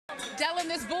Dellin,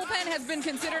 this bullpen has been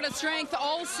considered a strength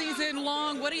all season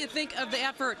long. What do you think of the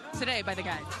effort today by the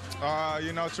guys?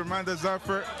 Tremendous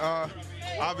effort.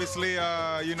 Obviously,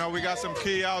 we got some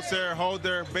key outs there.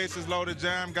 Holder, bases loaded,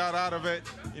 jam, got out of it.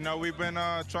 We've been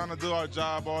trying to do our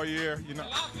job all year.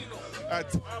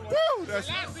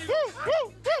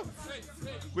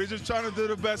 We're just trying to do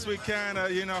the best we can,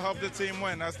 help the team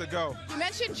win. That's the goal. You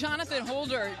mentioned Jonathan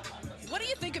Holder. What do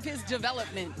you think of his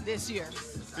development this year?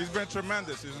 He's been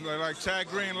tremendous. He's like Chad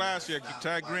Green last year.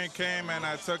 Chad Green came and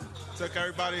took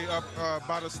everybody up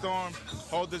by the storm.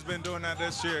 Holder's been doing that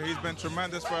this year. He's been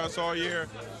tremendous for us all year,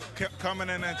 coming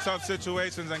in tough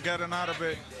situations and getting out of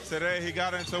it. Today he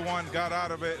got into one, got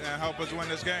out of it, and helped us win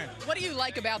this game. What do you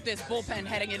like about this bullpen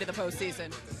heading into the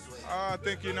postseason? I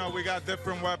think, we got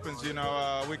different weapons.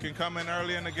 We can come in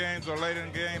early in the games or late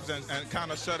in the games and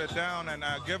kind of shut it down and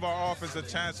give our offense a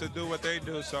chance to do what they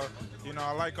do. So,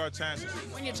 I like our chances.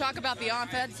 When you talk about the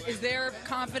offense, is there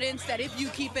confidence that if you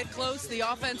keep it close, the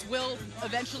offense will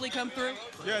eventually come through?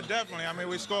 Yeah, definitely. I mean,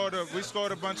 we scored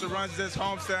a bunch of runs this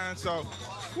homestand, so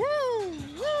woo!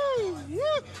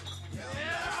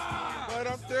 But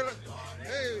I'm still,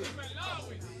 hey.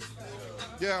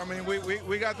 Yeah, I mean,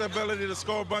 we got the ability to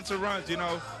score a bunch of runs.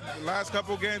 Last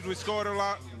couple games we scored a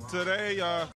lot. Today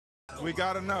we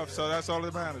got enough, so that's all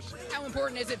that matters. How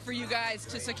important is it for you guys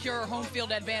to secure home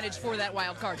field advantage for that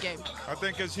wild card game? I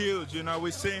think it's huge.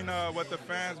 We've seen what the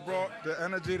fans brought, the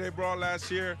energy they brought last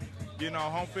year.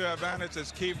 Home field advantage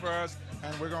is key for us,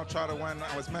 and we're going to try to win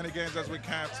as many games as we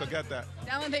can to get that.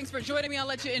 Dellin, thanks for joining me. I'll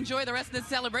let you enjoy the rest of this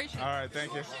celebration. All right,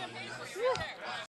 thank you.